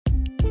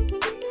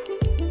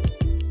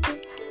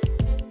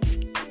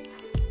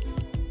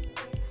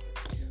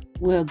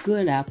Well,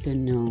 good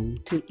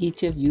afternoon to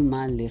each of you,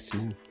 my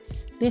listener.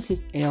 This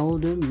is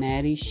Elder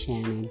Maddie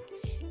Shannon,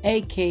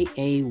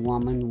 aka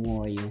Woman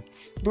Warrior,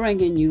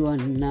 bringing you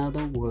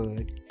another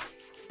word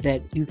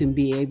that you can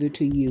be able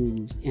to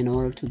use in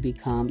order to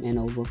become an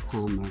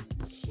overcomer.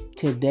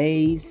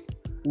 Today's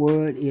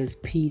word is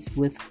peace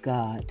with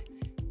God.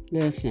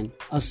 Listen,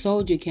 a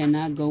soldier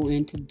cannot go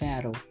into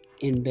battle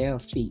in bare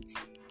feet.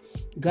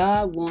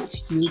 God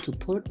wants you to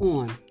put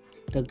on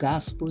the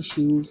gospel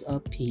shoes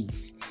of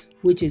peace,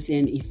 which is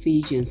in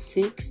Ephesians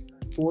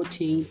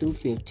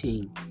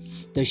 6:14-15.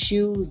 The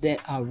shoes that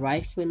are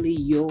rightfully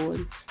yours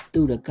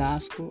through the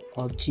gospel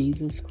of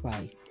Jesus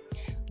Christ.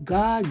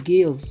 God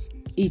gives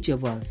each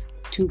of us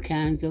two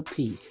kinds of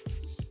peace.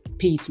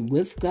 Peace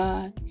with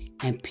God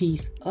and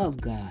peace of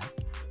God.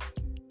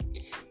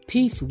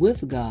 Peace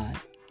with God.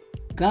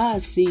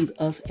 God sees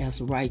us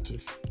as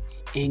righteous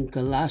in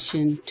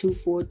Galatians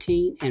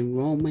 2:14 and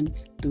Romans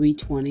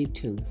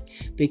 3:22,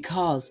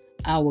 because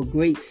our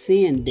great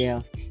sin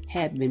death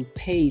had been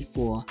paid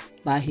for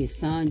by his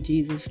son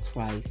Jesus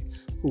Christ,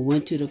 who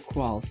went to the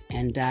cross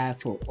and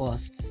died for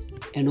us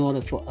in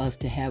order for us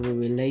to have a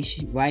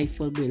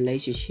rightful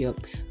relationship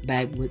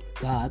back with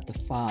God the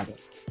Father.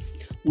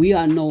 We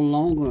are no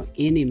longer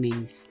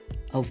enemies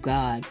of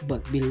God,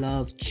 but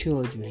beloved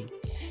children,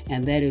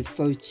 and that is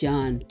 1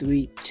 John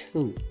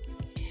 3:2.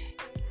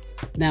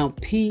 Now,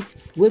 peace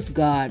with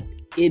God,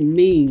 it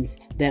means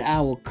that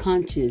our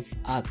conscience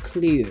are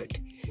cleared,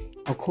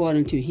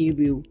 according to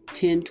Hebrews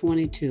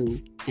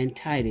 10:22 and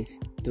Titus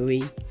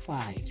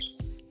 3:5.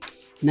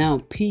 Now,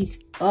 peace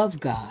of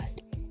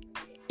God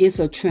is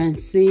a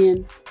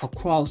transcend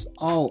across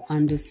all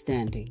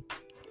understanding.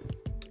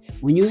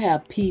 When you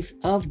have peace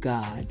of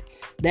God,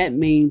 that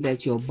means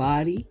that your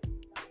body,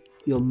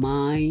 your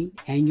mind,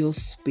 and your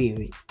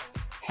spirit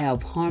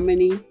have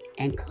harmony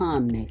and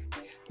calmness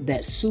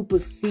that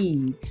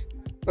supersede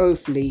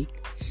earthly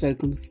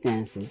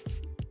circumstances.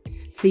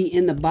 See,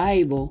 in the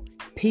Bible,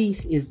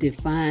 peace is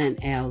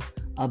defined as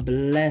a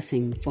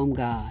blessing from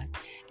God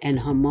and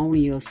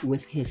harmonious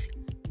with his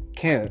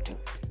character,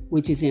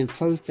 which is in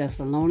 1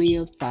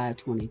 Thessalonians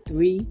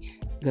 5:23,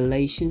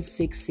 Galatians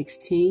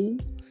 6:16,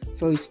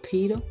 1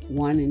 Peter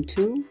 1 and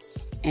 2,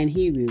 and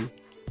Hebrews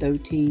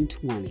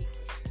 13:20.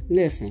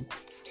 Listen,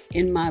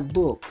 in my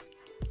book,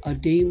 A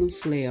Demon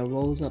Slayer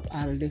Rose Up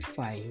Out of the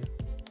Fire,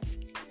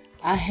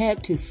 I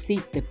had to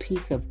seek the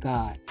peace of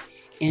God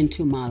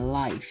into my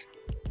life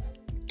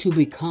to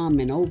become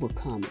an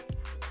overcomer.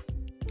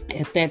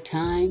 At that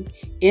time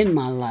in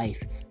my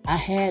life, I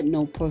had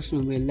no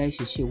personal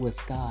relationship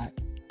with God,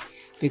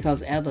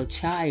 because as a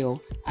child,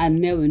 I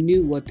never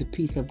knew what the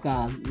peace of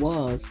God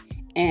was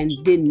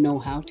and didn't know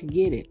how to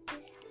get it.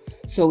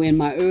 So in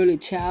my early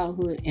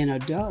childhood and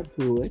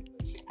adulthood,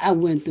 I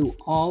went through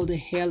all the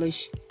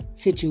hellish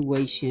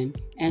situation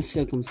and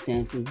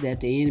circumstances that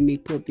the enemy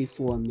put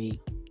before me.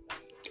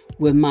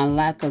 With my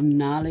lack of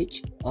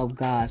knowledge of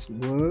God's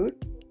word,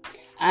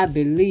 I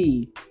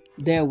believed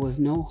there was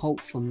no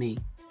hope for me.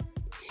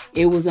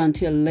 It was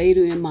until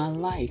later in my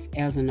life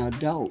as an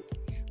adult,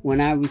 when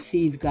I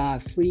received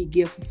God's free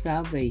gift of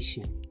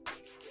salvation,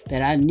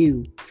 that I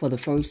knew for the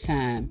first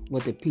time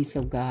what the peace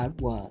of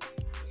God was.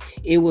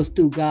 It was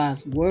through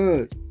God's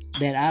word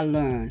that I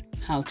learned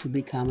how to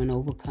become an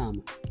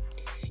overcomer.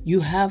 You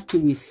have to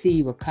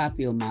receive a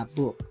copy of my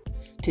book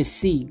to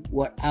see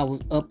what I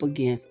was up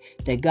against.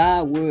 That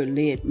God's word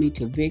led me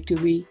to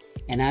victory,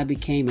 and I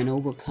became an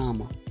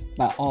overcomer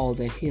by all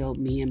that held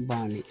me in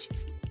bondage.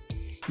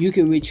 You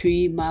can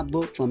retrieve my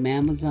book from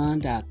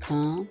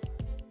Amazon.com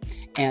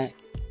and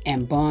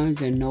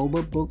Barnes &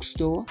 Noble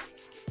bookstore.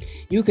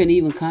 You can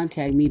even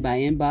contact me by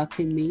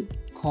inboxing me,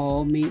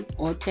 call me,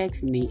 or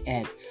text me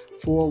at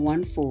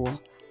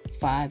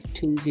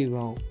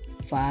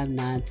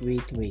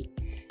 414-520-5933.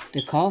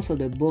 The cost of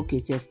the book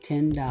is just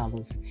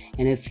 $10.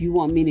 And if you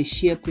want me to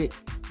ship it,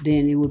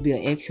 then it will be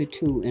an extra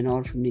 $2 in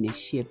order for me to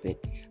ship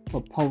it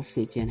for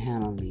postage and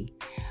handling.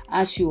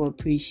 I sure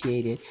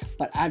appreciate it.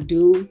 But I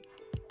do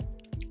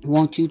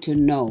want you to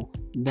know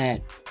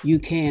that you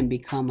can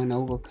become an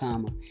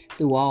overcomer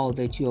through all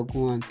that you're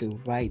going through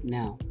right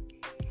now.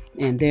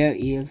 And there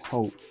is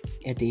hope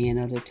at the end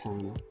of the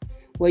tunnel.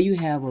 Well, you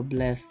have a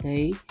blessed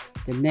day.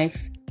 The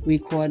next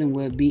recording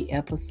will be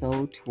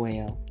episode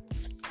 12.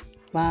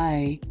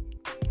 Bye.